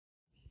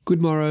Good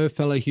morrow,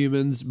 fellow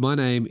humans. My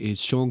name is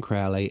Sean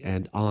Crowley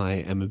and I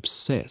am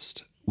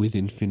obsessed with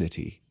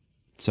infinity.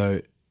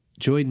 So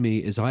join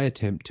me as I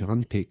attempt to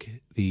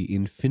unpick the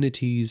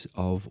infinities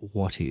of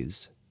what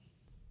is.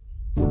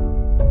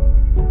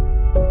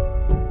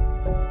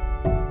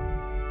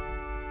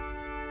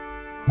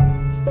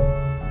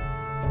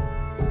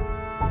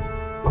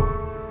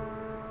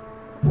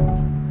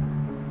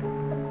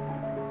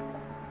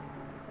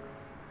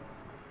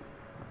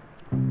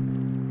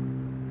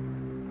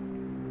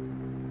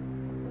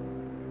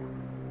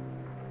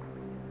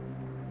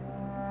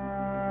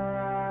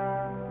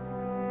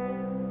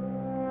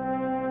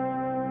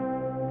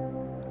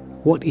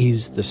 What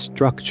is the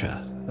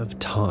structure of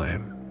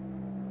time?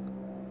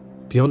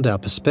 Beyond our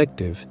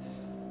perspective,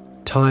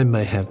 time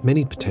may have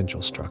many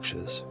potential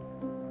structures,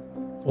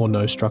 or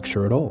no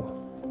structure at all.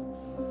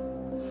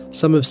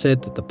 Some have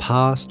said that the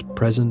past,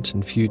 present,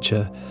 and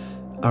future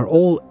are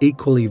all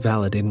equally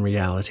valid in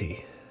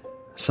reality,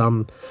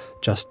 some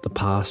just the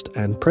past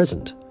and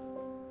present,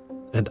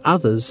 and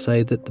others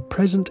say that the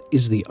present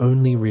is the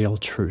only real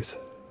truth.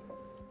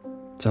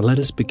 So let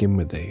us begin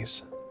with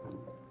these.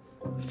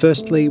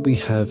 Firstly, we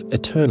have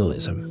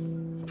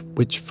eternalism,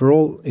 which for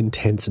all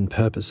intents and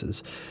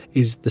purposes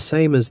is the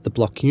same as the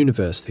block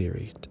universe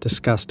theory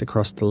discussed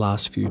across the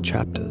last few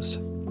chapters.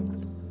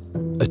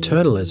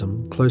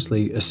 Eternalism,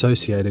 closely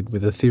associated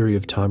with a theory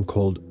of time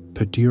called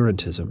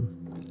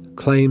perdurantism,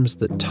 claims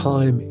that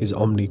time is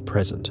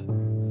omnipresent.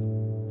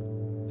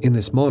 In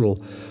this model,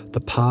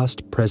 the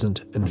past,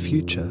 present, and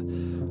future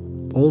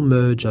all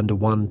merge under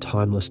one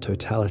timeless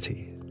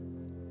totality,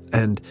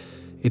 and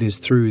it is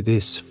through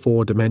this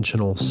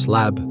four-dimensional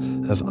slab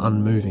of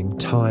unmoving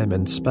time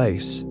and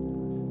space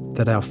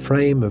that our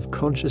frame of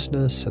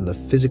consciousness and the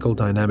physical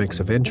dynamics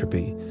of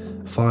entropy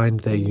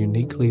find their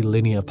uniquely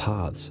linear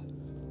paths.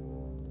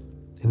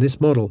 In this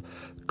model,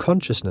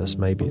 consciousness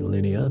may be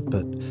linear,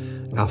 but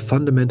our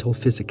fundamental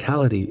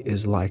physicality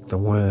is like the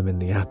worm in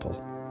the apple.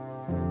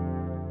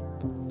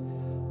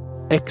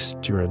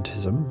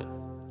 Exdurantism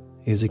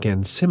is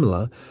again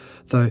similar,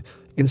 though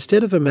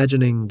instead of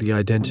imagining the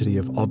identity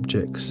of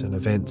objects and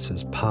events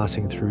as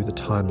passing through the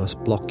timeless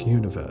block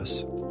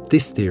universe,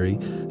 this theory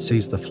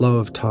sees the flow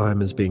of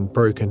time as being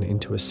broken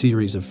into a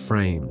series of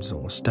frames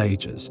or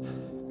stages,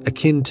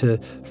 akin to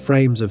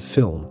frames of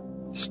film,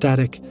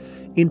 static,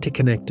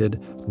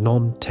 interconnected,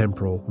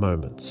 non-temporal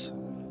moments.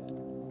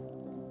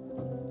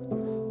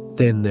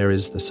 Then there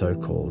is the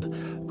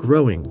so-called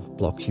growing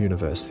block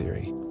universe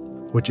theory,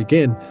 which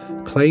again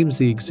claims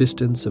the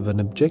existence of an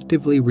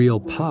objectively real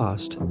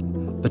past,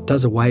 but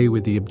does away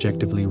with the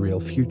objectively real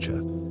future.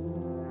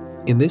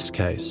 In this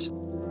case,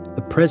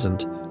 the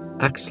present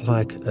acts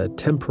like a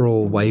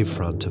temporal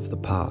wavefront of the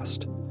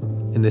past.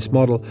 In this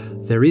model,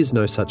 there is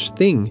no such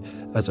thing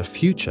as a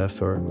future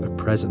for a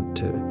present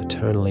to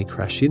eternally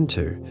crash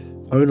into,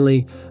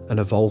 only an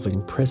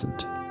evolving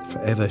present,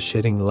 forever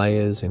shedding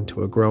layers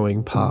into a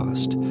growing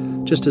past,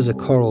 just as a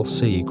coral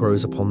sea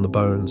grows upon the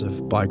bones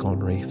of bygone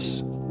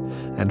reefs.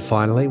 And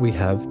finally, we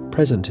have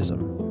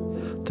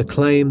presentism, the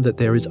claim that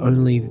there is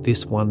only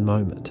this one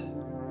moment.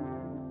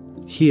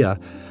 Here,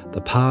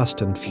 the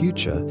past and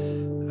future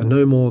are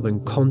no more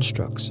than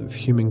constructs of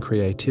human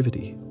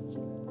creativity.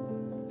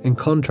 In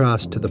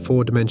contrast to the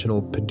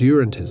four-dimensional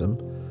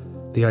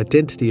perdurantism, the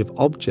identity of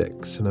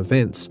objects and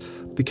events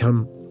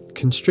become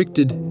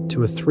constricted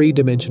to a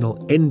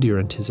three-dimensional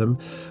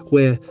endurantism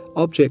where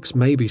objects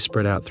may be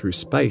spread out through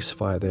space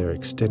via their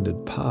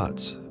extended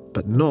parts,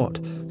 but not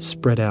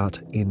spread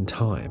out in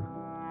time.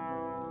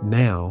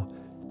 Now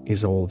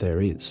is all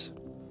there is.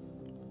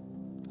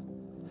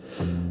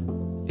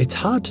 It's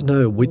hard to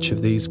know which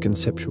of these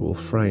conceptual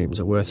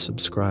frames are worth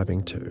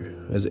subscribing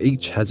to, as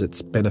each has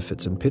its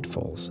benefits and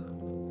pitfalls.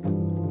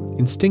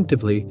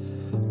 Instinctively,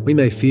 we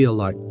may feel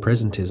like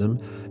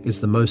presentism is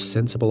the most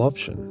sensible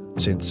option,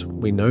 since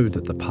we know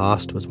that the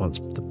past was once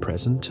the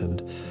present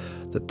and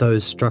that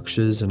those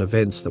structures and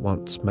events that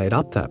once made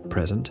up that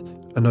present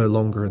are no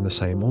longer in the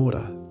same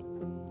order.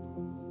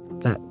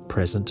 That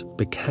present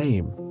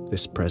became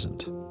this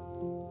present.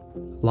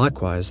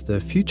 Likewise, the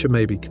future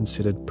may be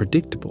considered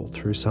predictable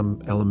through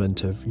some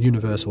element of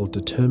universal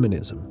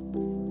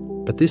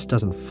determinism, but this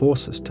doesn't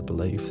force us to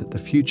believe that the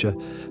future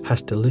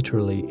has to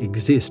literally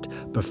exist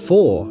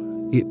before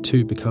it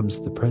too becomes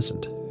the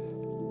present.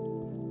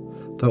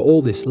 Though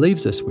all this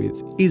leaves us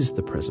with is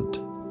the present.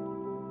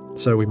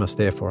 So we must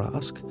therefore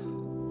ask,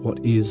 what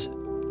is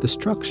the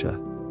structure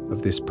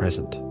of this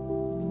present?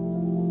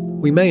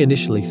 We may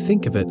initially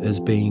think of it as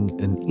being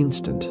an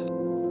instant,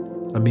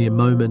 a mere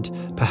moment,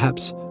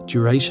 perhaps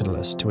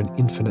durationless to an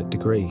infinite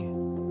degree.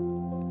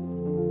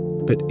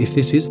 But if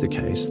this is the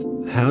case,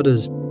 how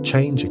does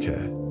change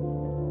occur?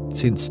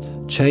 Since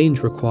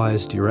change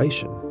requires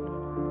duration.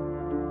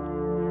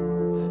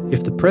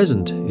 If the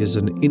present is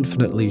an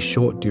infinitely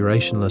short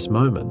durationless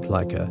moment,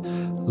 like a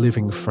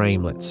living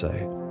frame, let's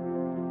say,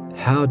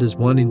 how does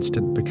one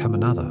instant become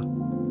another?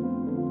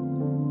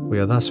 We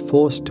are thus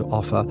forced to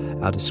offer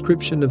our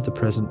description of the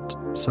present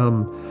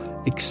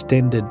some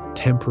extended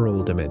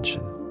temporal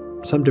dimension,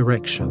 some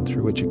direction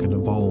through which it can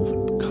evolve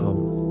and become.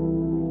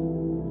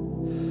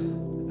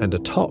 And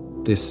atop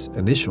this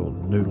initial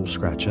noodle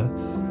scratcher,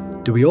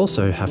 do we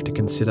also have to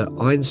consider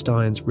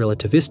Einstein's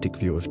relativistic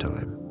view of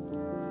time,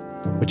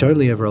 which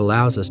only ever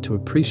allows us to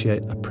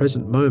appreciate a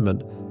present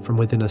moment from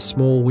within a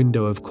small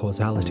window of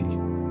causality.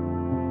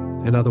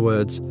 In other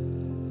words,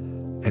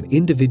 an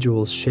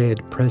individual's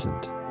shared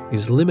present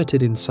is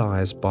limited in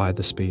size by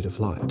the speed of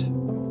light.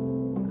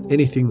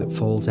 Anything that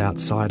falls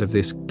outside of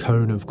this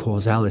cone of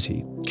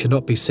causality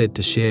cannot be said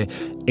to share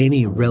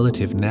any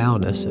relative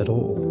nowness at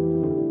all.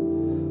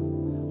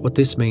 What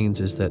this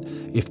means is that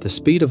if the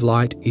speed of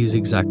light is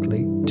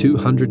exactly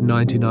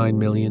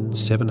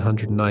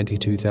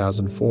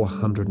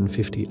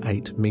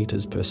 299,792,458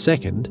 metres per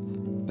second,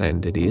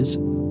 and it is,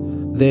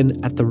 then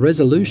at the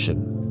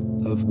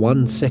resolution of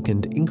 1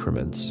 second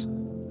increments,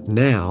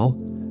 now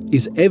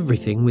is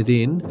everything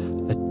within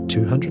a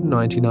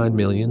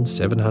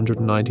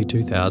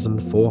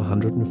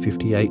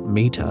 299,792,458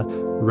 metre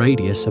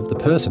radius of the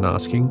person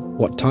asking,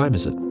 what time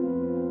is it?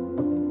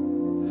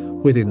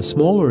 Within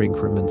smaller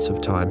increments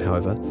of time,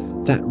 however,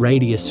 that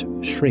radius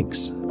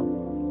shrinks.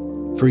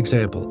 For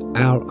example,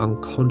 our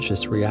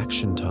unconscious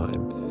reaction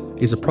time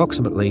is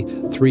approximately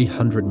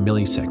 300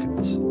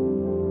 milliseconds.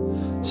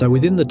 So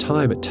within the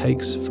time it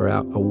takes for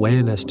our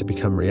awareness to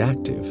become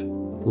reactive,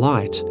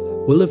 light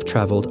will have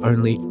travelled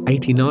only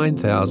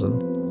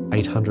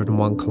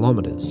 89,801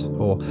 kilometres,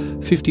 or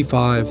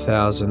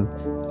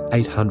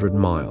 55,800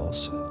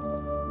 miles.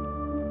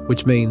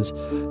 Which means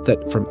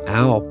that from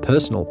our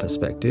personal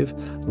perspective,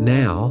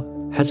 now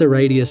has a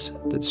radius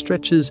that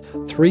stretches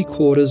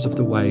 3/4 of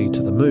the way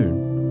to the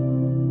moon.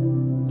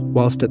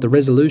 Whilst at the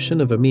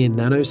resolution of a mere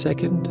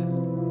nanosecond,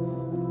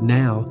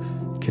 now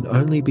can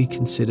only be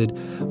considered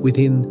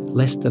within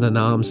less than an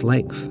arm's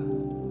length.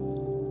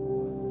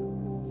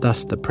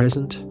 Thus the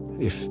present,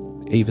 if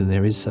even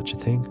there is such a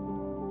thing,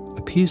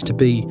 appears to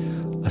be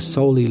a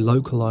solely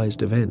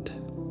localised event.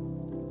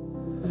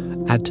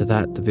 Add to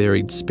that the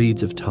varied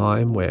speeds of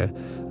time, where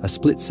a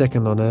split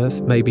second on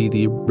Earth may be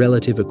the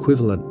relative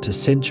equivalent to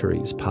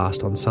centuries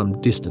passed on some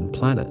distant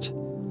planet,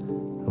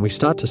 and we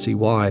start to see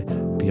why,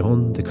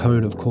 beyond the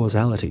cone of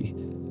causality,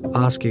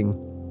 asking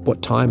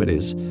what time it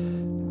is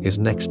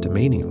next to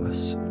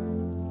meaningless.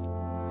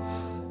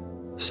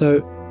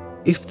 So,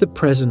 if the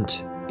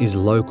present is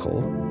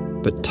local,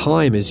 but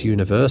time is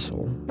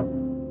universal,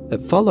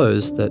 it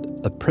follows that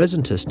a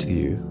presentist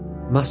view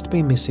must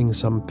be missing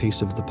some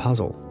piece of the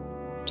puzzle,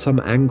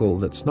 some angle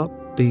that's not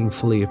being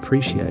fully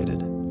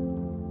appreciated.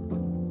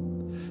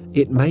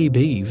 It may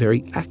be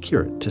very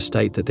accurate to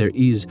state that there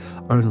is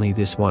only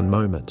this one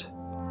moment.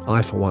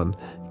 I, for one,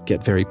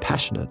 get very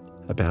passionate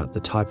about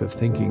the type of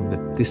thinking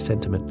that this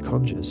sentiment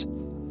conjures.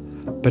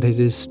 But it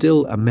is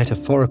still a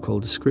metaphorical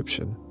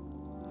description.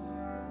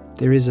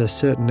 There is a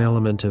certain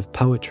element of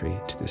poetry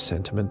to this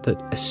sentiment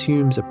that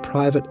assumes a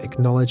private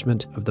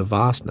acknowledgement of the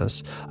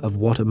vastness of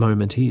what a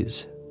moment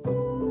is.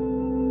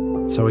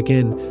 So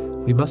again,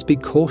 we must be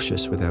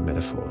cautious with our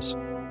metaphors,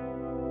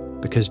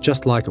 because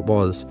just like it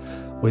was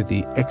with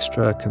the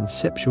extra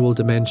conceptual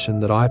dimension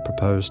that I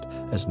proposed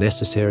as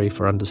necessary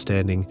for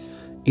understanding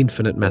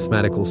infinite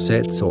mathematical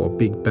sets or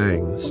big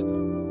bangs,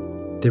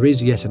 there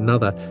is yet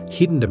another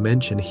hidden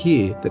dimension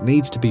here that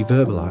needs to be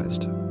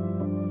verbalized.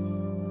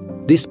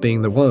 This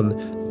being the one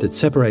that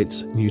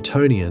separates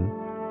Newtonian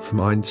from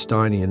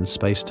Einsteinian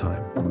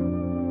spacetime.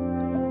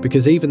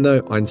 Because even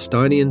though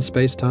Einsteinian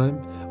spacetime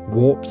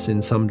warps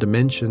in some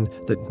dimension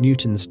that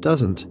Newton's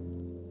doesn't,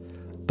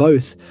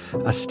 both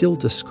are still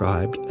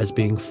described as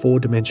being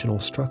four-dimensional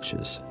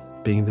structures,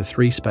 being the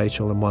three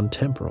spatial and one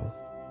temporal.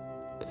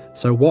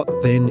 So what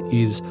then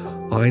is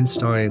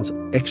Einstein's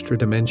extra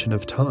dimension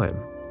of time?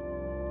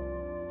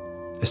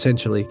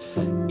 Essentially,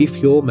 if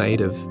you're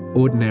made of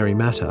ordinary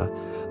matter,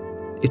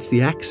 it's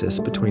the axis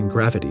between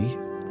gravity,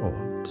 or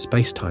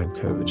space-time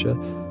curvature,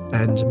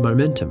 and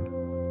momentum,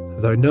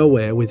 though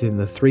nowhere within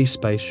the three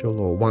spatial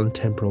or one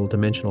temporal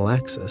dimensional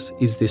axis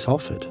is this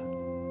offered.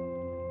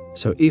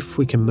 So if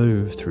we can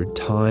move through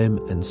time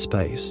and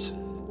space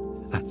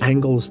at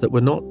angles that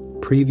were not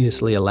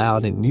previously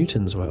allowed in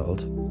Newton's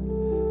world,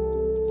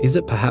 is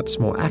it perhaps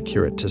more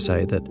accurate to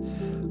say that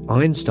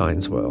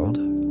Einstein's world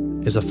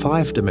is a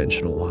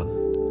five-dimensional one?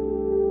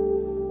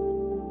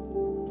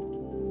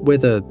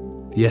 Whether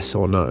yes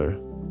or no,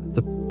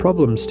 the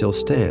problem still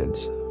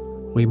stands.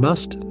 We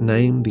must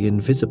name the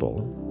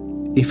invisible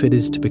if it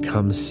is to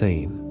become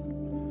seen.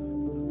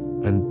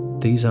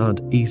 And these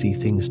aren't easy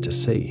things to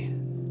see.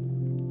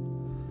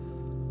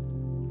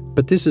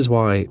 But this is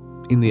why,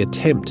 in the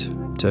attempt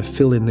to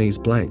fill in these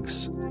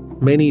blanks,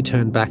 many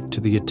turn back to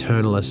the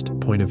eternalist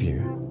point of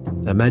view,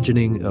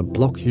 imagining a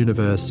block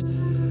universe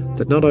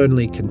that not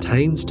only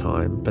contains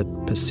time, but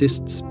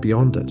persists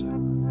beyond it.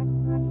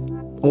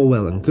 All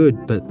well and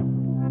good, but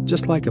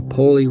just like a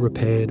poorly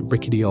repaired,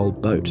 rickety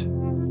old boat,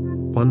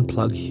 one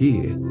plug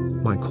here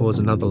might cause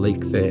another leak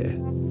there.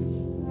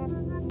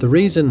 The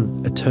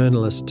reason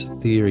eternalist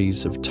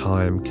theories of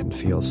time can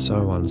feel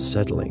so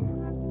unsettling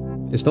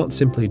is not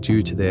simply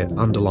due to their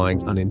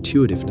underlying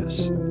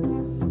unintuitiveness,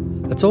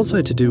 It's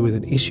also to do with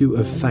an issue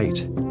of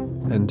fate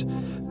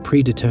and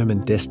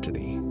predetermined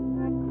destiny,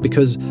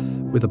 because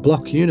with a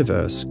block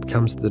universe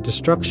comes the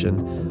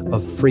destruction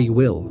of free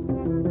will.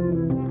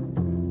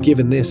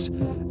 Given this,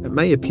 it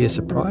may appear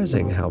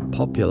surprising how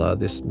popular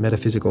this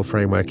metaphysical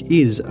framework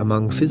is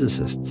among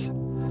physicists.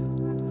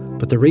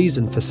 But the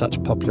reason for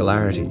such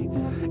popularity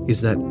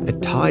is that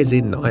it ties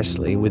in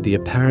nicely with the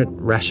apparent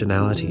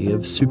rationality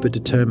of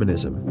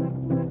superdeterminism.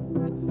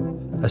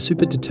 A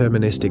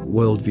superdeterministic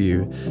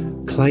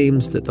worldview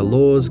claims that the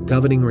laws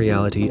governing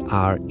reality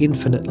are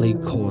infinitely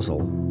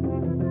causal.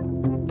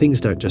 Things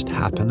don't just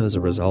happen as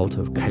a result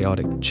of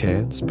chaotic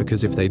chance,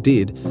 because if they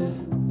did,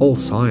 all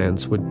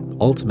science would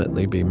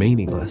ultimately be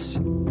meaningless.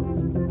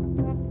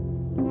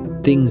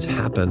 Things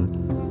happen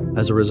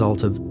as a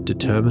result of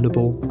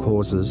determinable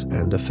causes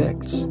and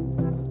effects.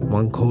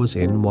 One cause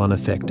in, one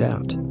effect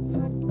out.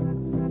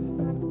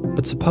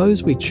 But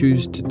suppose we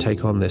choose to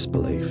take on this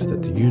belief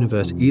that the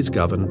universe is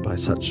governed by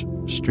such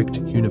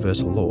strict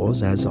universal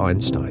laws as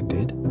Einstein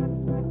did.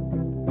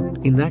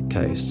 In that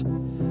case,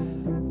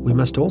 we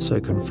must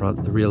also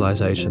confront the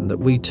realization that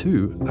we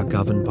too are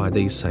governed by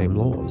these same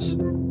laws,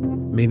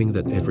 meaning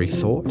that every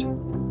thought,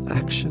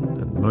 action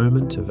and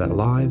moment of our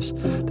lives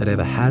that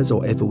ever has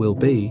or ever will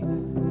be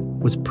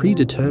was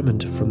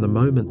predetermined from the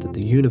moment that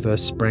the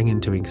universe sprang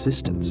into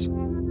existence.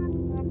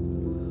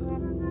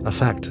 A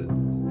fact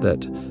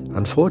that,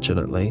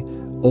 unfortunately,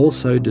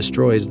 also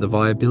destroys the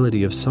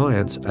viability of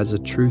science as a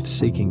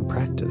truth-seeking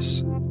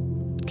practice,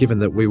 given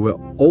that we were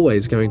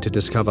always going to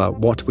discover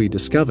what we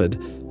discovered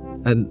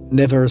and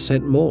never a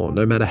cent more,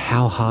 no matter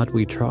how hard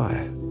we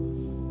try.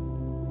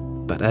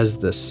 But as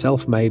the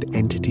self-made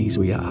entities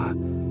we are,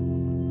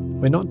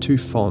 we're not too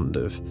fond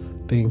of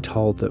being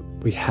told that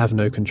we have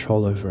no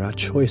control over our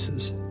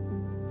choices.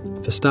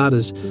 For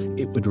starters,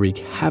 it would wreak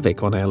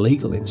havoc on our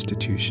legal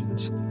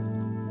institutions.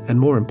 And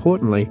more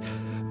importantly,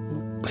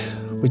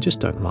 we just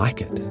don't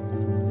like it.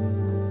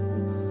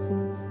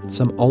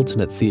 Some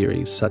alternate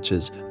theories, such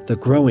as the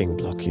growing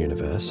block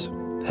universe,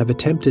 have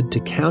attempted to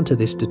counter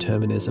this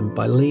determinism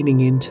by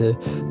leaning into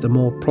the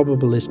more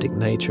probabilistic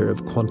nature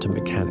of quantum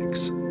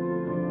mechanics,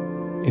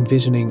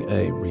 envisioning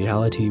a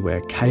reality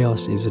where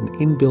chaos is an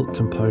inbuilt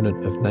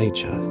component of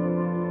nature,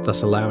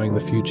 thus allowing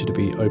the future to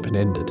be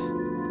open-ended.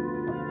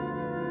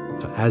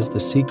 For as the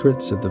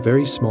secrets of the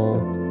very small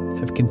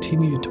have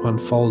continued to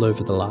unfold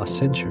over the last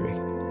century,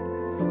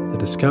 the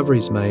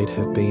discoveries made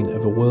have been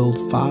of a world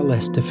far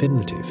less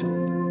definitive.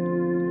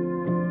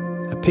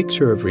 A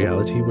picture of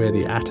reality where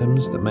the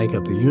atoms that make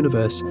up the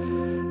universe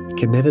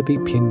can never be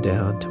pinned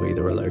down to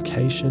either a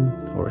location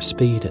or a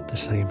speed at the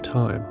same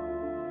time.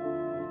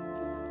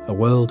 A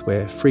world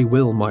where free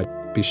will might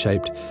be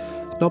shaped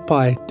not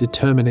by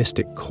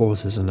deterministic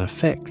causes and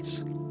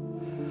effects,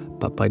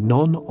 but by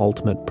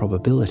non-ultimate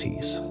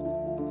probabilities,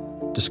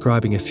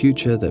 describing a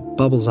future that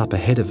bubbles up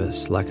ahead of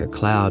us like a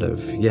cloud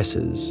of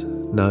yeses,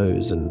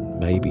 nos and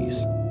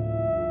maybes,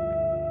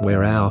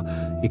 where our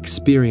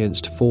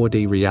experienced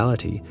 4D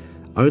reality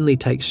only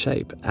takes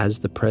shape as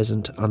the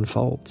present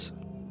unfolds.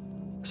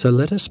 So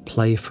let us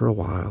play for a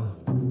while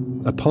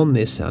upon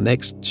this, our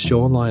next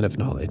shoreline of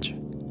knowledge,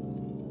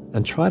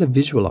 and try to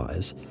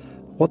visualize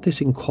what this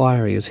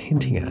inquiry is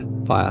hinting at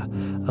via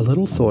a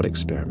little thought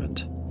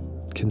experiment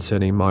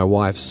concerning my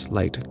wife's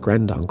late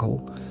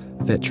granduncle,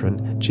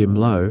 veteran Jim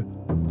Lowe,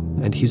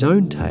 and his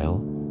own tale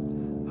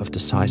of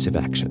decisive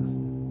action.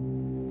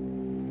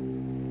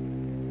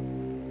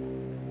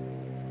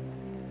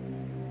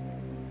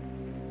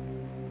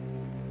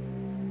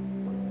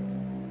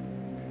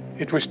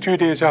 It was 2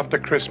 days after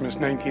Christmas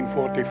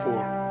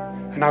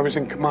 1944, and I was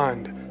in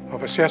command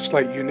of a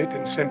searchlight unit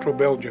in central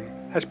Belgium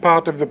as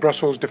part of the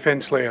Brussels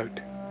defence layout.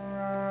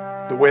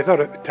 The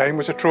weather at the time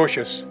was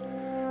atrocious,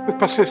 with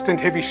persistent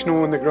heavy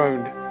snow on the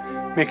ground,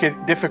 making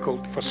it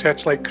difficult for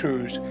searchlight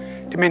crews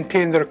to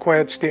maintain the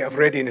required state of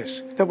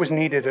readiness that was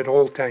needed at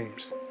all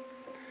times.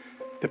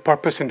 The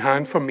purpose in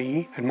hand for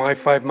me and my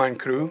 5-man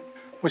crew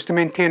was to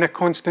maintain a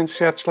constant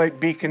searchlight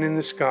beacon in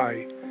the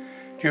sky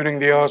during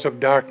the hours of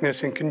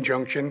darkness in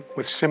conjunction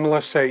with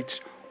similar sites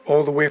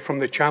all the way from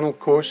the Channel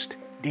coast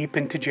deep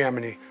into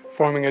Germany,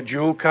 forming a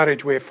dual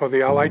carriageway for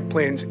the Allied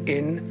planes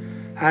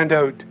in and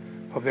out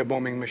of their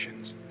bombing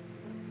missions.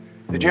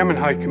 The German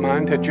High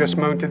Command had just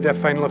mounted their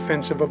final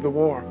offensive of the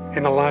war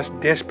in a last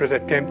desperate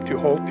attempt to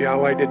halt the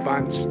Allied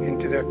advance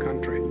into their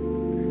country.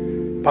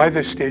 By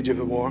this stage of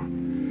the war,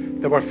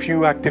 there were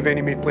few active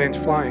enemy planes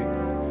flying,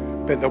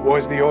 but there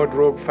was the odd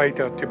rogue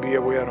fighter to be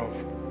aware of.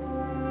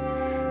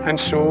 And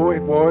so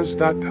it was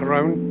that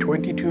around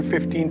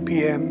 22:15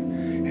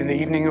 p.m. in the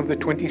evening of the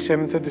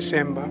 27th of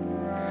December,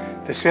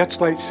 the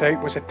searchlight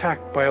site was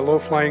attacked by a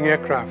low-flying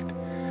aircraft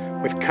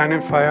with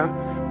cannon fire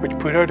which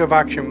put out of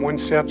action one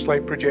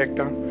searchlight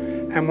projector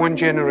and one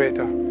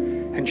generator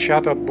and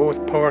shattered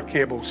both power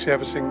cables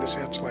servicing the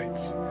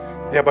searchlights,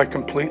 thereby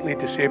completely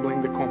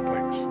disabling the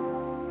complex.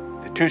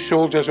 The 2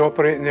 soldiers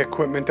operating the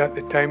equipment at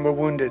the time were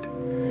wounded,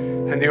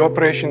 and the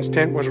operations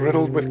tent was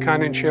riddled with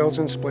cannon shells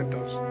and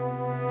splinters.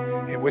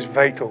 It was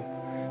vital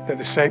that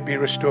the site be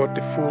restored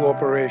to full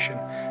operation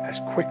as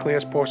quickly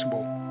as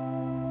possible.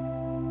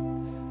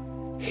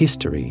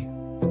 History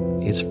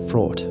is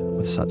fraught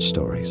with such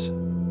stories,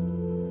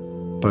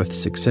 both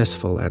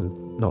successful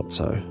and not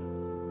so.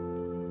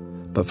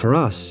 But for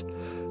us,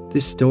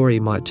 this story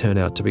might turn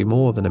out to be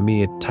more than a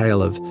mere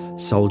tale of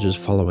soldiers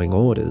following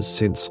orders,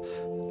 since,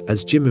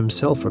 as Jim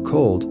himself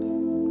recalled,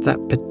 that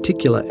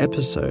particular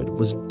episode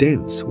was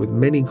dense with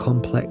many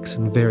complex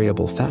and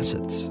variable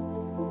facets.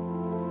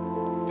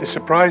 The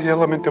surprise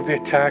element of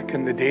the attack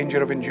and the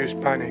danger of induced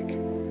panic,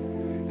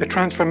 the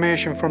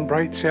transformation from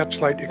bright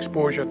searchlight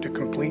exposure to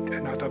complete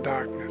and utter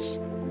darkness,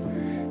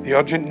 the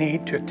urgent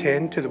need to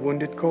attend to the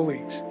wounded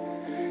colleagues,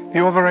 the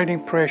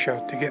overriding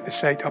pressure to get the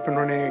site up and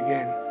running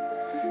again,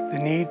 the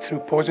need through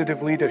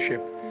positive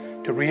leadership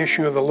to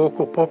reassure the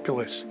local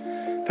populace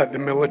that the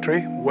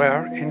military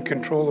were in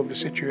control of the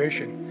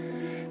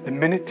situation, the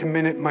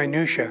minute-to-minute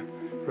minutiae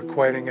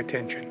requiring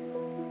attention.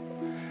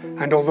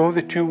 And although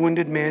the 2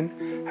 wounded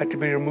men had to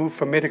be removed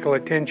for medical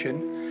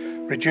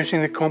attention,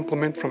 reducing the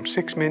complement from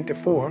 6 men to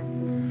 4,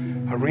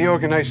 a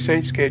reorganised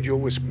site schedule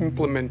was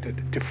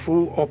implemented to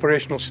full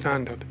operational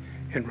standard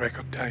in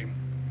record time.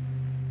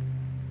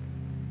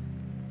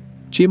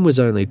 Jim was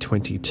only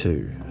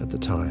 22 at the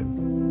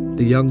time,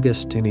 the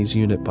youngest in his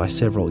unit by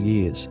several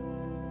years.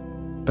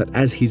 But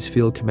as his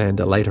field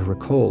commander later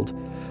recalled,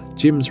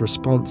 Jim's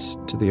response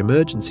to the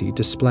emergency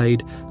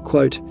displayed,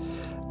 quote,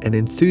 an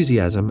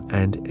enthusiasm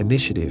and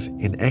initiative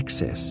in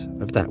excess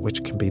of that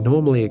which can be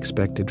normally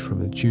expected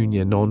from a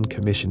junior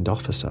non-commissioned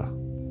officer,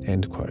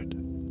 end quote.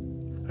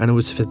 And it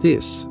was for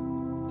this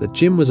that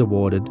Jim was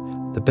awarded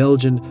the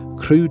Belgian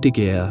Croix de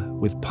Guerre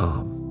with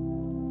Palm.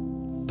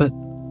 But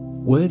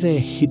were there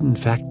hidden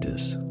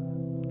factors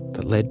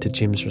that led to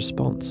Jim's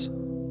response?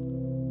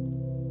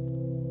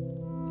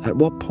 At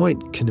what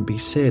point can it be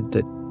said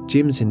that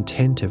Jim's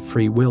intent of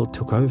free will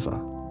took over,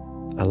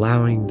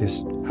 allowing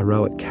this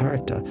heroic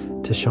character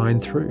to shine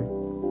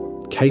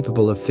through,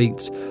 capable of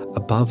feats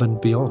above and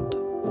beyond?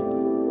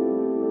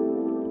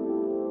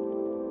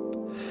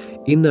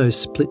 In those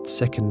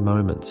split-second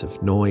moments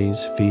of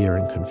noise, fear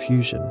and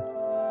confusion,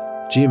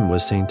 Jim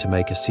was seen to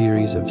make a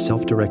series of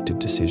self-directed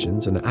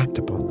decisions and act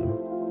upon them.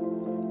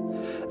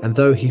 And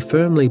though he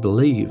firmly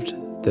believed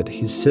that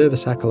his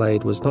service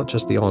accolade was not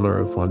just the honour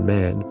of one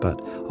man, but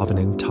of an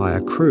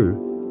entire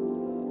crew,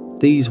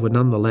 these were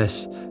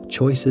nonetheless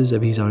choices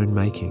of his own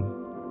making,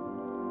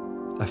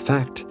 a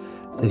fact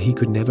that he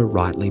could never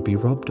rightly be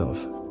robbed of.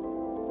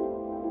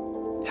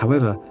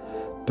 However,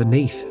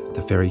 beneath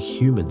the very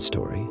human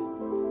story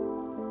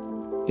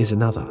is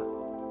another,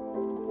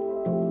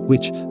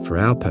 which, for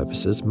our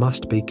purposes,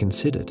 must be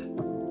considered.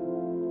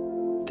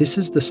 This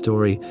is the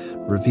story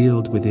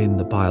revealed within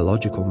the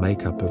biological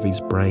makeup of his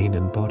brain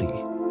and body,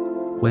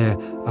 where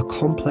a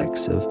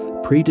complex of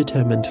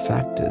predetermined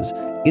factors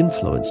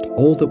influenced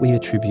all that we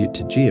attribute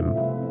to Jim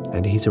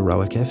and his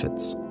heroic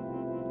efforts.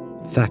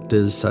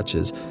 Factors such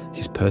as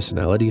his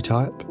personality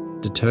type,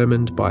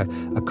 determined by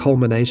a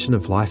culmination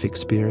of life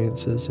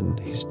experiences and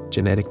his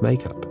genetic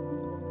makeup.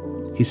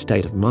 His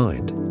state of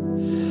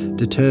mind,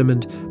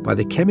 determined by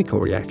the chemical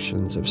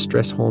reactions of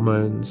stress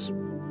hormones,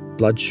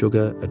 blood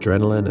sugar,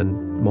 adrenaline,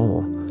 and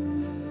more,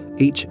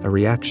 each a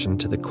reaction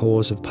to the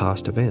cause of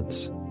past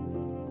events.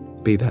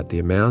 Be that the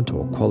amount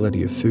or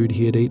quality of food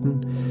he had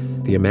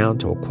eaten, the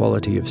amount or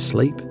quality of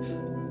sleep,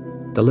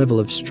 the level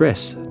of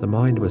stress the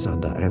mind was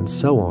under, and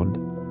so on,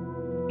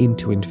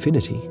 into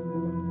infinity.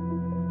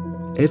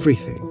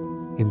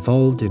 Everything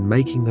involved in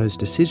making those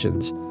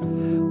decisions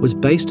was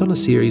based on a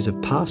series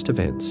of past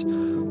events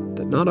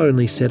that not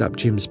only set up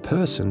Jim's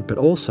person, but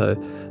also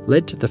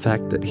led to the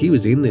fact that he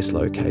was in this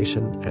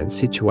location and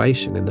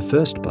situation in the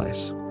first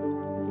place.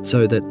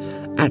 So that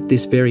at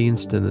this very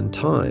instant in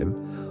time,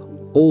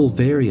 all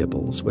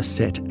variables were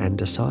set and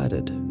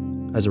decided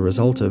as a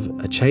result of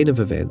a chain of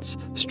events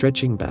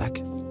stretching back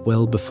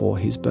well before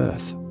his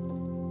birth.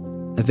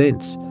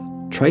 Events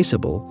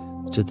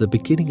traceable to the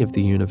beginning of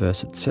the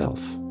universe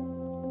itself,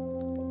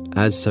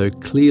 as so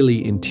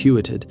clearly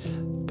intuited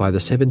by the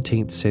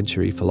 17th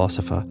century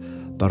philosopher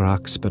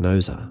Baruch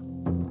Spinoza,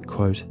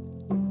 quote,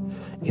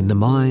 in the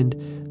mind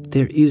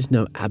there is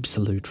no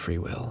absolute free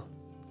will,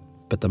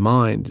 but the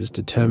mind is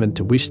determined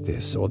to wish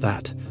this or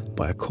that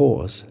by a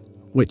cause,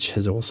 which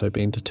has also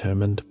been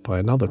determined by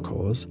another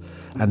cause,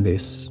 and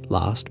this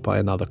last by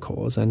another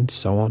cause, and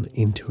so on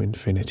into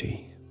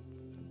infinity.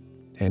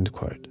 End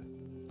quote.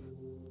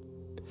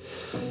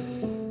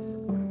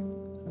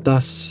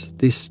 Thus,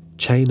 this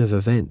chain of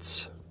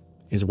events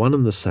is one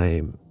and the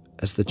same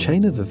as the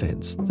chain of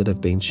events that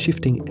have been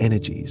shifting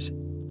energies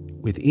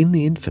within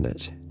the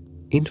infinite,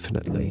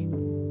 infinitely.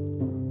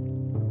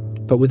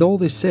 But with all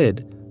this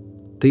said,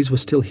 these were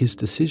still his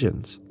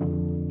decisions.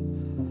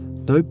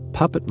 No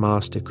puppet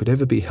master could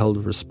ever be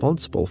held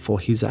responsible for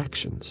his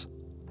actions.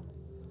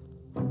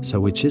 So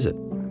which is it?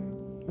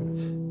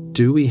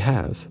 Do we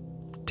have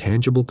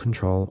tangible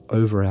control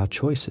over our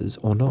choices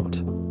or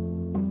not?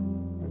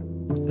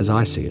 As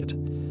I see it,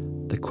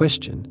 the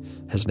question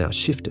has now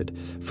shifted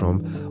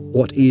from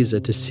what is a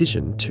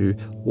decision to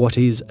what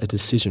is a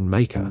decision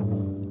maker.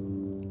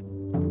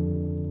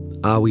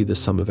 Are we the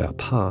sum of our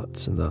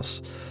parts and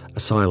thus a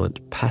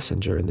silent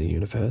passenger in the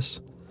universe?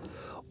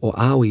 Or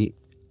are we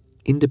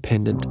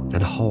independent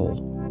and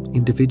whole,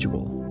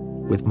 individual,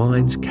 with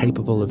minds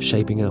capable of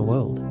shaping our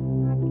world?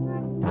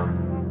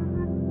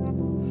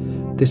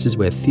 This is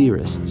where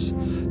theorists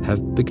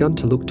have begun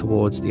to look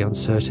towards the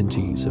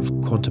uncertainties of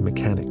quantum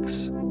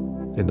mechanics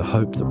in the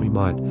hope that we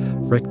might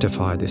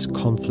rectify this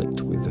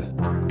conflict with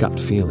a gut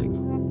feeling,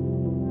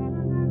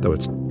 though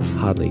it's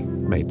hardly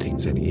made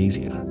things any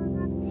easier.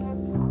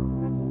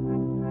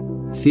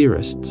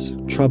 Theorists,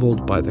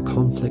 troubled by the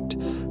conflict,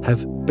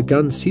 have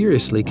begun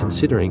seriously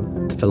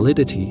considering the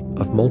validity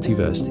of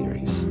multiverse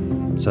theories,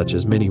 such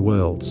as many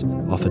worlds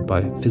offered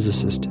by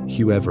physicist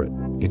Hugh Everett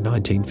in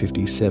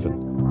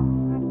 1957.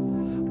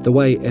 The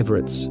way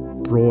Everett's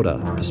broader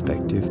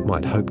perspective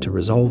might hope to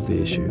resolve the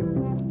issue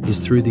is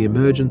through the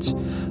emergence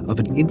of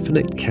an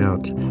infinite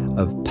count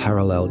of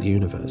parallel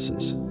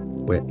universes,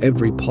 where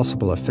every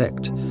possible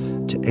effect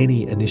to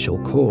any initial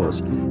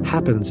cause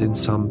happens in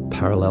some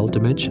parallel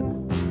dimension.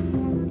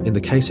 In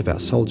the case of our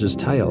soldier's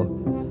tale,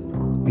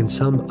 in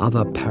some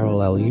other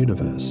parallel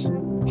universe,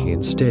 he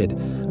instead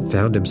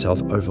found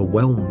himself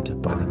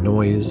overwhelmed by the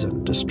noise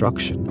and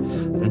destruction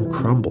and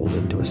crumbled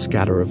into a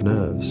scatter of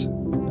nerves,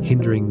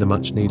 hindering the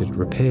much-needed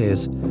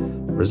repairs,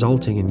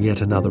 resulting in yet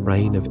another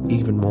rain of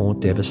even more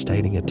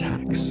devastating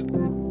attacks.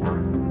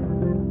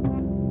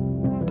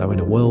 Though in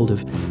a world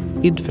of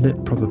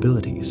infinite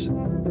probabilities,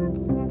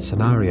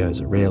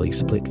 scenarios are rarely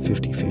split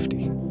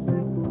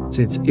 50-50.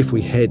 Since if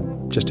we head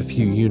just a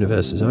few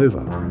universes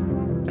over,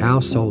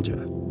 our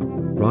soldier,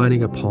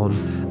 riding upon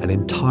an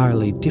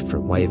entirely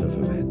different wave of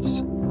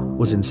events,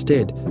 was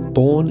instead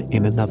born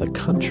in another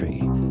country,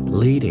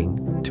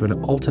 leading to an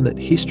alternate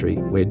history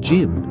where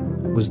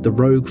Jim was the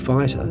rogue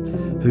fighter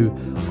who,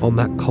 on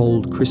that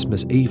cold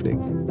Christmas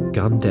evening,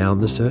 gunned down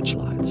the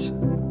searchlights.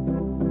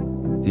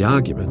 The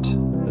argument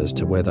as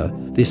to whether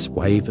this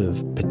wave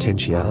of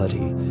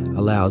potentiality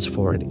allows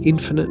for an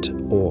infinite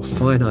or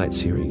finite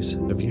series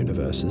of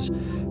universes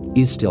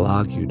is still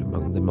argued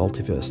among the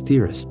multiverse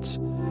theorists.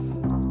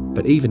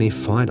 But even if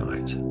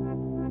finite,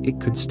 it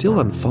could still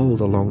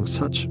unfold along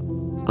such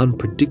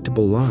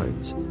unpredictable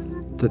lines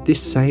that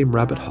this same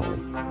rabbit hole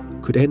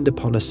could end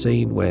upon a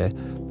scene where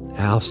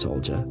our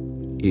soldier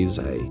is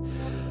a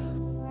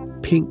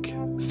pink,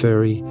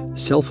 furry,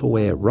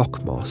 self-aware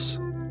rock moss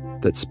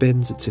that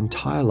spends its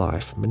entire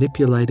life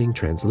manipulating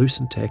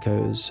translucent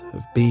echoes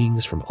of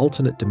beings from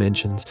alternate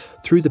dimensions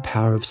through the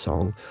power of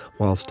song,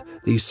 whilst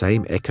these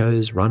same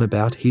echoes run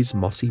about his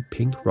mossy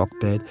pink rock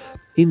bed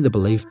in the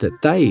belief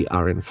that they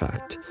are in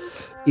fact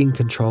in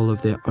control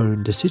of their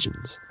own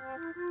decisions.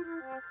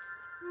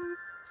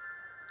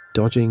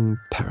 Dodging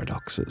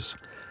paradoxes,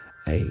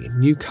 a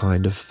new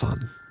kind of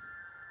fun.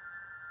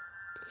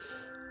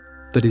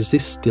 But is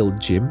this still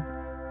Jim?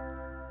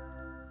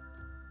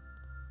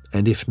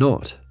 And if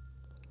not,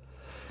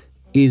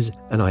 is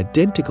an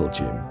identical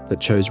Jim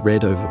that chose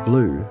red over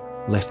blue,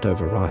 left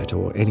over right,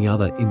 or any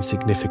other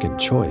insignificant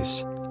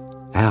choice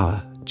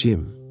our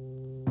Jim?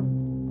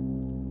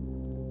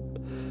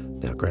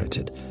 Now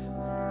granted,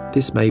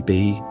 this may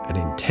be an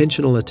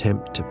intentional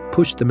attempt to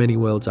push the many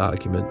worlds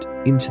argument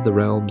into the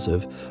realms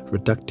of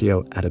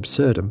reductio ad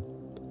absurdum,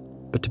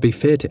 but to be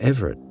fair to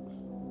Everett,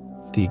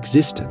 the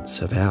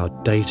existence of our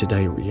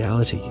day-to-day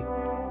reality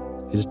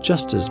is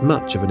just as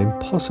much of an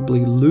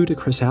impossibly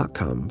ludicrous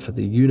outcome for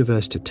the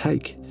universe to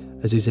take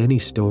as is any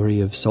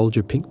story of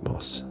Soldier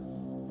Pinkmoss.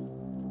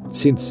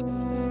 Since,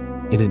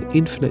 in an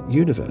infinite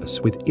universe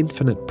with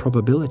infinite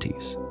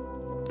probabilities,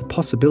 the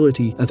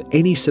possibility of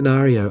any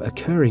scenario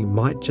occurring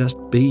might just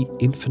be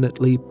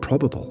infinitely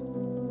probable.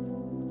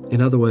 In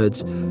other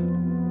words,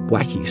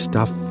 wacky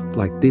stuff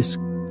like this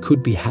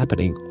could be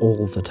happening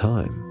all the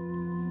time.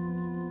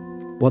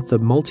 What the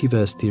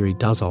multiverse theory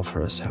does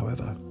offer us,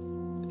 however,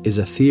 is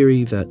a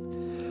theory that,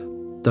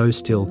 though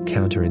still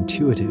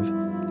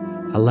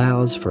counterintuitive,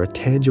 allows for a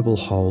tangible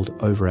hold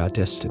over our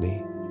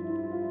destiny.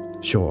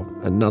 Sure,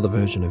 another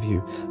version of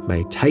you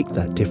may take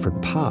that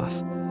different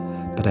path,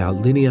 but our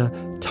linear,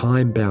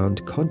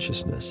 time-bound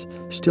consciousness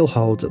still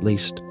holds at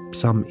least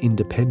some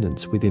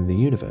independence within the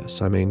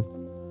universe. I mean,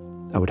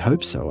 I would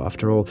hope so.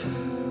 After all,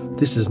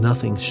 this is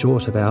nothing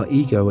short of our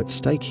ego at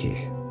stake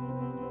here.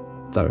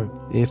 Though,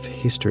 if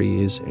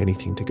history is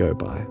anything to go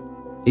by,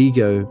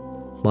 ego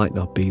might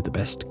not be the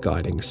best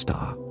guiding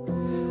star,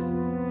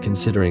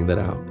 considering that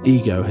our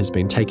ego has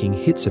been taking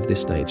hits of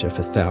this nature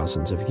for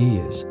thousands of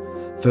years.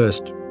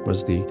 First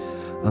was the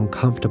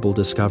uncomfortable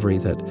discovery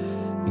that,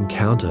 in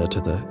counter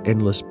to the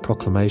endless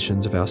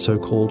proclamations of our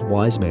so-called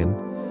wise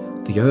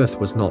men, the Earth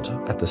was not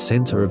at the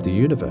centre of the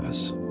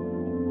universe.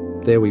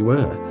 There we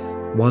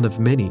were, one of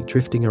many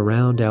drifting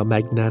around our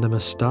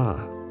magnanimous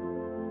star.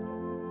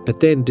 But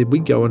then did we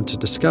go on to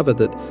discover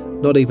that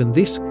not even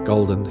this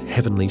golden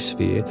heavenly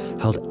sphere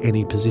held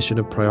any position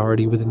of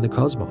priority within the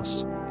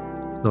cosmos.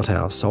 Not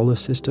our solar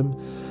system,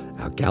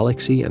 our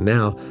galaxy, and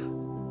now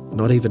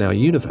not even our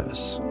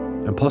universe,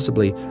 and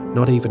possibly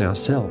not even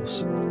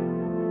ourselves.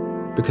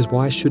 Because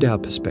why should our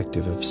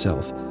perspective of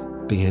self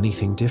be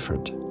anything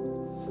different?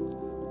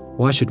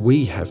 Why should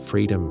we have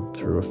freedom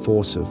through a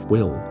force of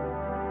will,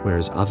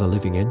 whereas other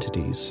living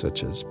entities,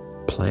 such as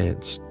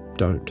plants,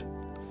 don't?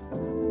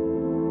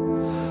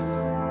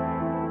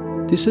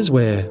 This is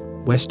where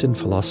Western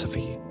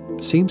philosophy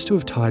seems to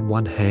have tied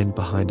one hand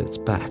behind its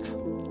back,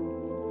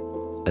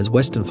 as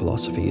Western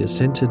philosophy is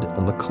centred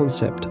on the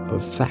concept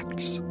of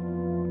facts,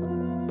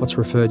 what's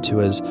referred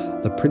to as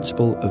the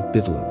principle of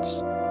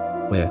bivalence,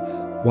 where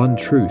one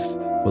truth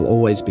will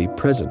always be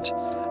present,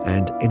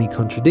 and any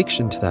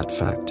contradiction to that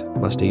fact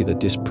must either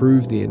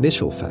disprove the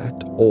initial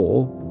fact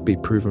or be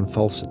proven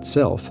false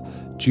itself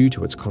due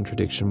to its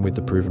contradiction with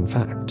the proven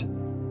fact.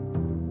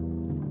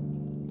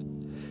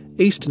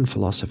 Eastern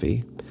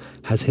philosophy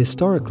has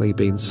historically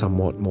been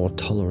somewhat more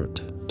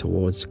tolerant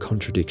towards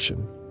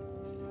contradiction.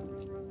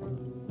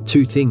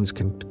 Two things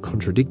can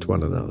contradict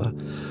one another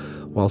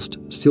whilst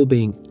still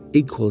being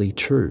equally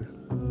true.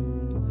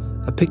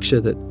 A picture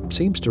that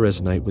seems to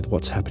resonate with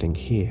what's happening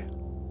here.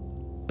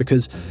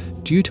 Because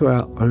due to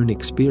our own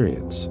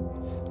experience,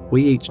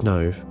 we each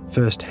know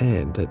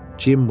firsthand that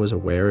Jim was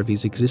aware of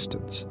his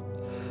existence.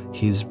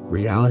 His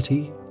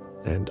reality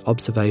and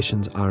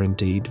observations are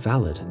indeed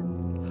valid.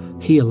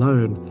 He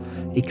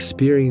alone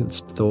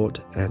experienced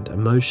thought and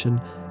emotion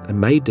and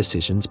made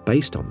decisions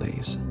based on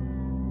these.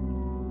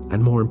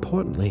 And more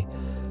importantly,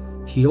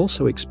 he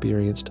also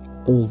experienced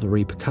all the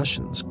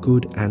repercussions,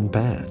 good and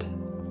bad.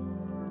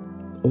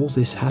 All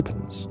this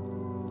happens,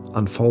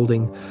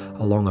 unfolding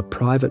along a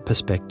private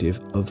perspective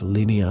of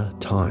linear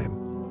time.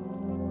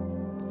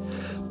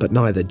 But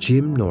neither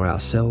Jim nor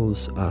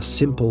ourselves are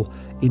simple,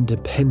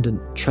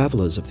 independent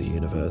travellers of the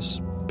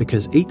universe,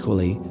 because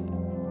equally,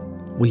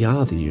 we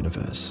are the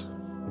universe.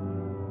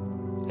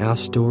 Our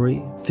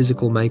story,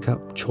 physical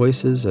makeup,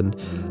 choices, and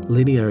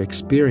linear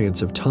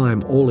experience of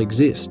time all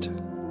exist.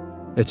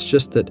 It's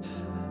just that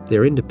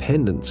their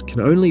independence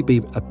can only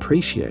be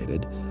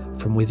appreciated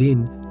from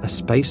within a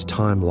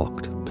space-time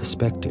locked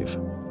perspective.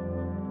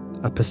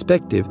 A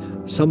perspective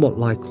somewhat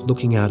like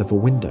looking out of a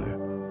window.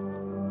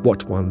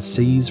 What one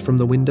sees from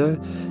the window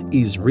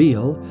is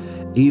real,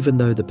 even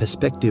though the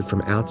perspective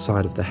from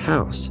outside of the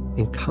house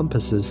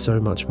encompasses so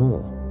much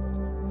more.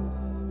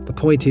 The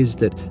point is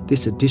that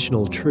this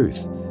additional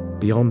truth,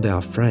 beyond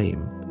our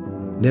frame,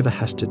 never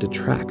has to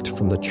detract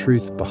from the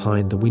truth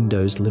behind the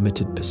window's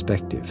limited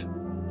perspective.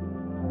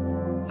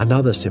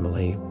 Another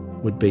simile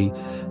would be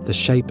the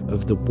shape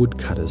of the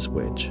woodcutter's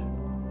wedge.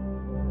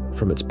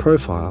 From its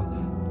profile,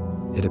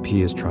 it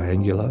appears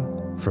triangular,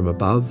 from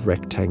above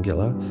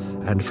rectangular,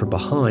 and from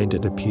behind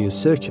it appears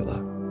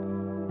circular.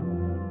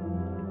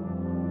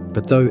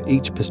 But though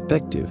each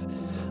perspective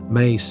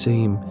may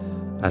seem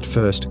at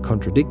first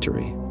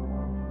contradictory,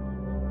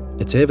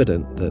 it's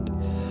evident that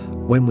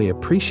when we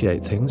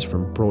appreciate things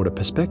from broader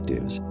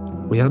perspectives,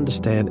 we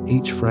understand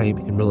each frame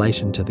in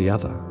relation to the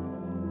other.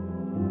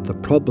 The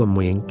problem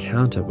we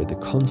encounter with the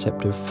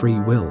concept of free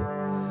will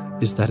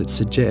is that it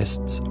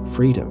suggests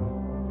freedom,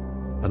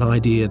 an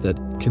idea that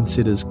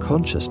considers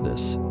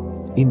consciousness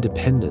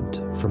independent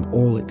from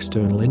all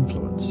external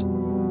influence.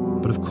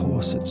 But of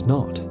course it's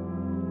not.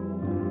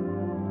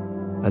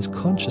 As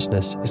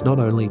consciousness is not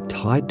only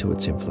tied to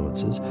its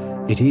influences,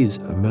 it is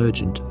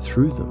emergent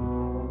through them.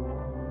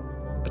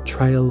 A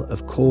trail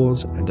of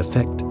cause and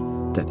effect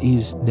that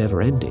is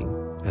never-ending,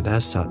 and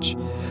as such,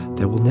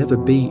 there will never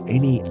be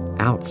any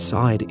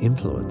outside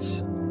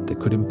influence that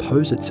could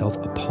impose itself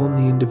upon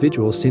the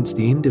individual, since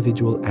the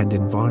individual and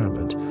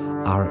environment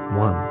are at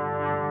one,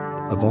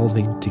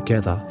 evolving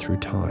together through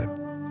time.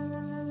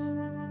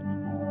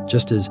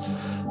 Just as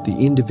the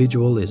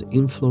individual is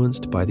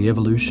influenced by the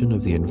evolution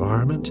of the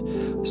environment,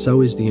 so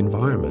is the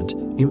environment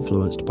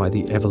influenced by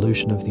the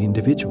evolution of the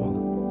individual.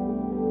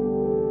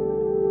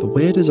 But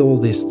where does all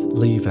this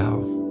leave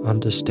our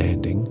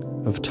understanding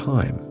of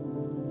time?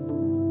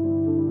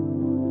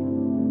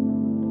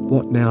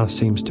 What now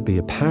seems to be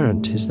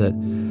apparent is that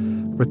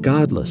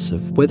regardless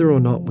of whether or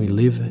not we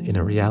live in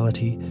a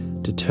reality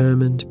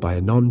determined by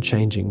a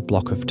non-changing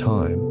block of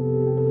time,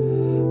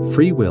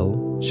 free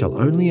will shall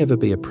only ever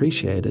be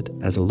appreciated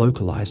as a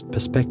localized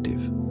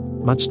perspective,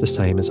 much the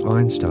same as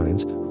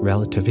Einstein's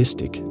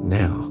relativistic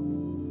now.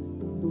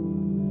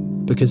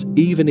 Because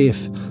even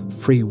if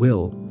free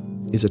will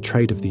is a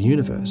trait of the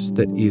universe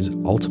that is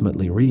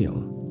ultimately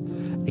real,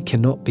 it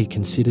cannot be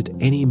considered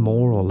any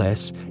more or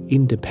less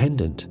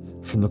independent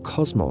from the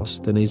cosmos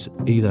than is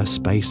either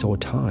space or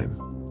time.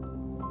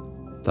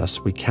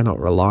 Thus, we cannot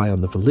rely on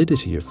the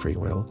validity of free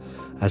will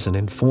as an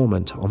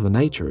informant on the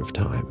nature of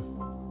time.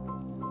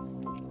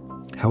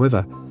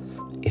 However,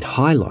 it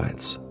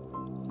highlights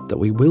that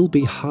we will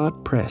be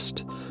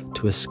hard-pressed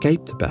to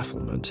escape the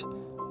bafflement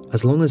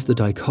as long as the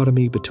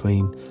dichotomy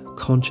between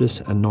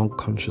conscious and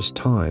non-conscious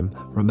time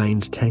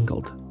remains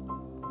tangled.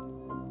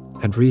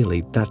 And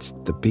really, that's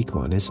the big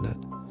one, isn't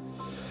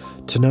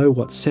it? To know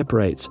what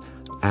separates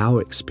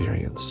our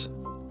experience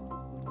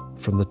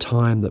from the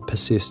time that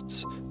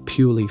persists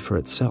purely for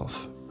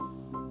itself.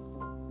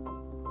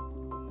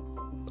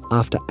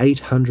 After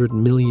 800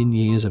 million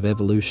years of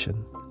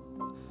evolution,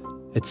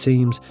 it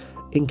seems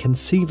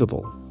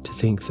inconceivable to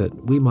think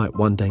that we might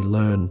one day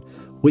learn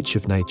which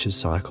of nature's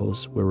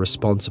cycles were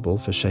responsible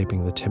for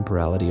shaping the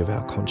temporality of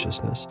our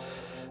consciousness,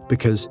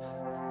 because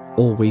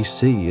all we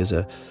see is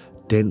a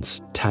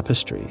dense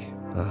tapestry,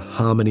 a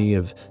harmony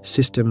of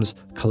systems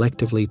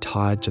collectively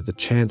tied to the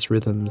chance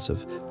rhythms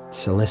of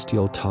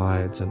celestial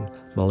tides and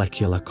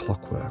molecular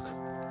clockwork.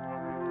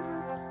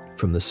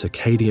 From the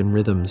circadian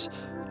rhythms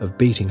of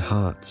beating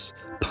hearts,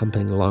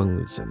 pumping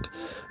lungs and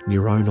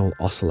neuronal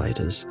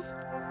oscillators,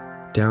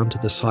 down to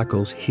the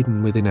cycles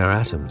hidden within our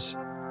atoms,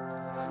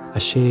 a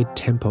shared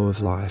tempo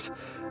of life,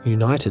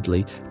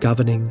 unitedly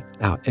governing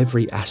our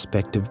every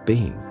aspect of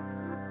being.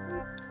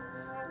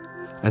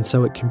 And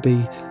so it can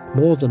be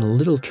more than a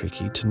little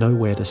tricky to know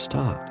where to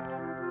start.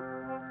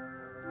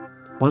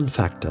 One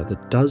factor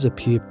that does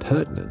appear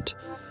pertinent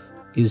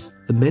is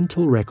the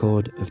mental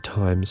record of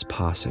time's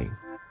passing,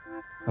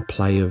 a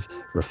play of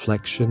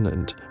reflection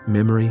and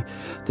memory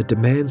that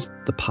demands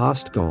the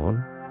past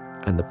gone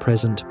and the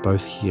present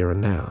both here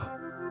and now.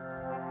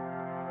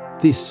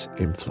 This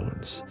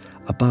influence,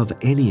 above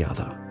any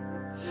other,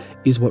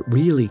 is what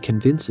really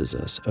convinces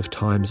us of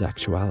time's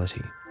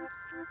actuality.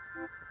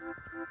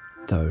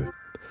 Though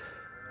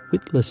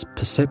witless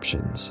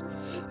perceptions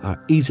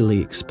are easily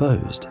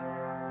exposed,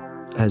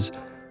 as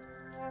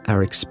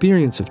our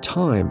experience of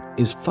time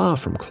is far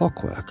from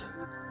clockwork.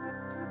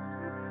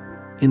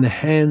 In the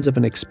hands of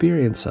an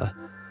experiencer,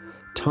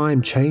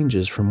 time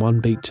changes from one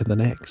beat to the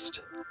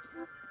next.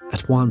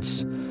 At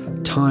once,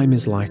 time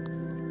is like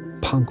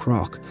punk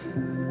rock,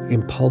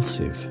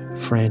 impulsive,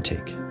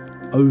 frantic,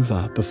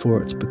 over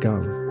before it's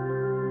begun.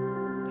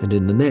 And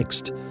in the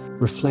next,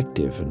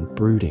 reflective and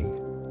brooding,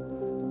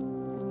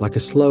 like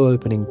a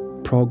slow-opening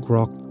prog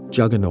rock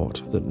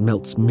juggernaut that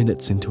melts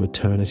minutes into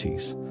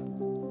eternities.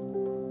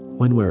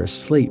 When we're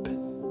asleep,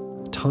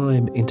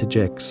 time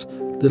interjects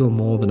little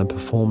more than a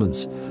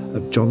performance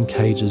of John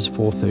Cage's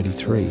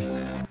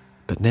 433,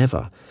 but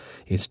never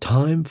is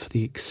time for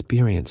the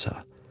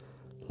experiencer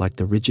like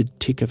the rigid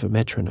tick of a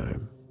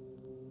metronome.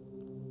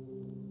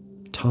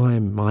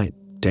 Time might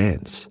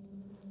dance,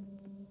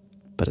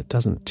 but it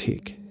doesn't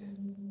tick.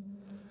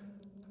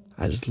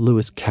 As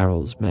Lewis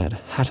Carroll's Mad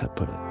Hatter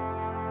put it,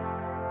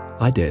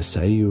 I dare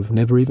say you've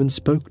never even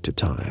spoke to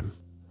time.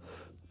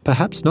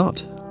 Perhaps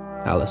not,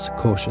 Alice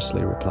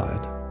cautiously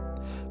replied.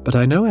 But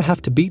I know I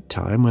have to beat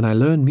time when I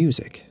learn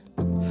music.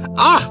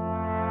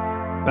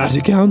 Ah! That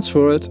accounts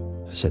for it,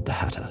 said the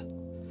Hatter.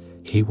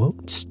 He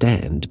won't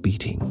stand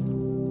beating.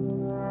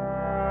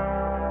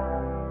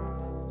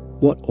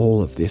 What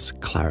all of this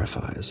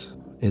clarifies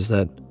is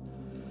that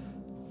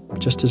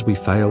just as we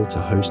fail to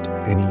host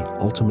any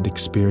ultimate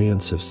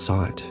experience of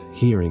sight,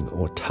 hearing,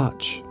 or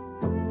touch,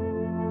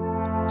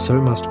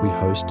 so must we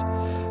host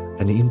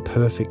an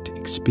imperfect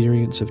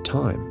experience of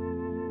time.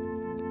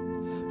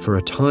 For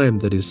a time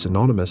that is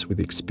synonymous with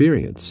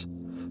experience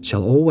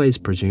shall always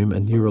presume a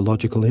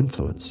neurological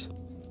influence.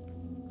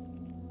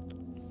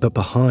 But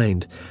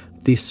behind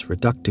this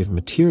reductive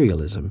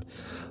materialism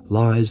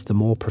lies the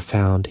more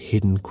profound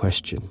hidden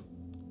question.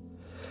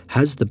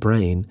 Has the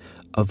brain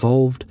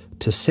evolved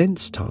to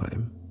sense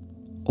time,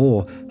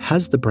 or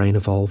has the brain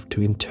evolved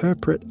to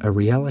interpret a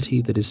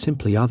reality that is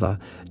simply other,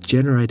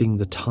 generating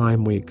the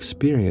time we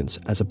experience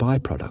as a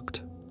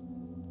byproduct?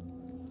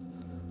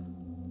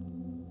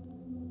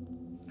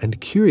 And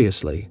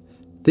curiously,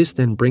 this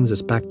then brings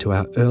us back to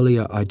our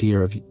earlier idea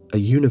of a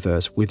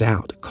universe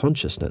without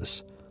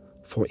consciousness.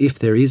 For if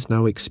there is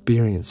no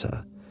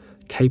experiencer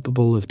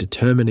capable of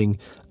determining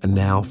a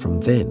now from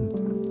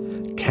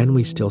then, can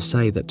we still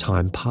say that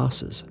time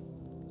passes?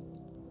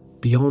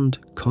 Beyond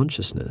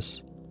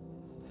consciousness,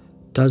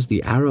 does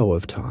the arrow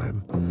of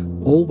time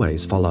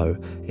always follow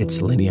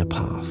its linear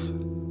path?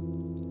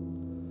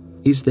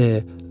 Is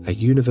there a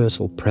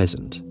universal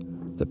present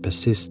that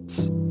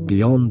persists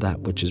beyond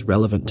that which is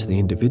relevant to the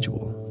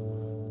individual?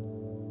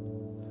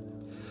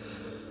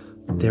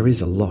 There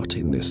is a lot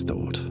in this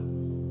thought,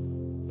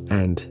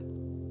 and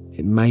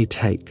it may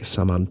take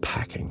some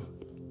unpacking.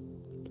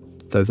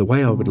 Though the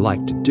way I would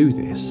like to do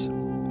this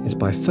is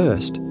by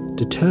first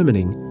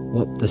determining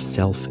what the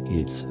self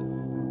is.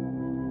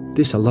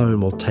 This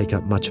alone will take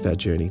up much of our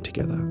journey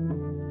together.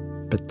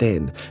 But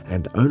then,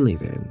 and only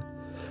then,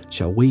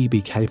 shall we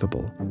be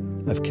capable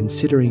of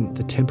considering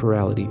the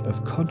temporality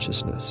of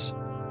consciousness,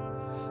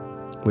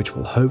 which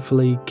will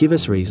hopefully give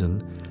us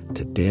reason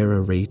to dare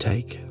a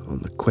retake on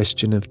the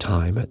question of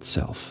time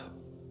itself.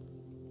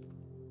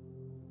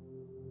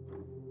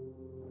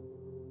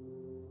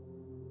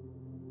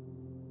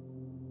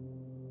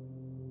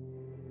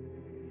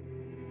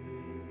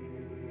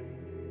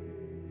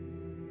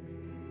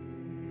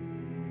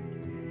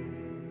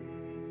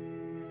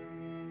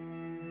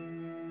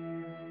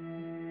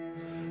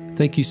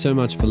 Thank you so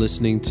much for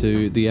listening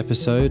to the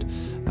episode.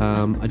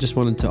 I just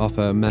wanted to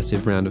offer a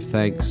massive round of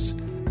thanks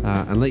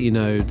and let you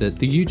know that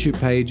the YouTube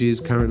page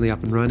is currently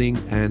up and running,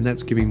 and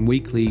that's giving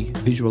weekly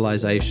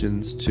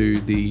visualizations to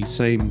the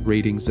same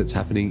readings that's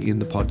happening in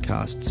the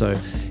podcast. So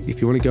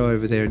if you want to go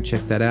over there and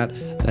check that out,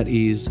 that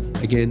is,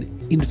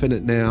 again,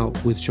 Infinite Now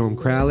with Sean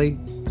Crowley.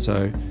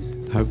 So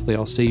Hopefully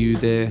I'll see you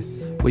there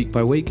week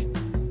by week.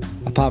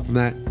 Apart from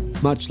that,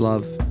 much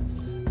love,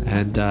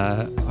 and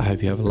I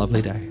hope you have a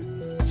lovely day.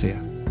 See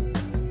ya.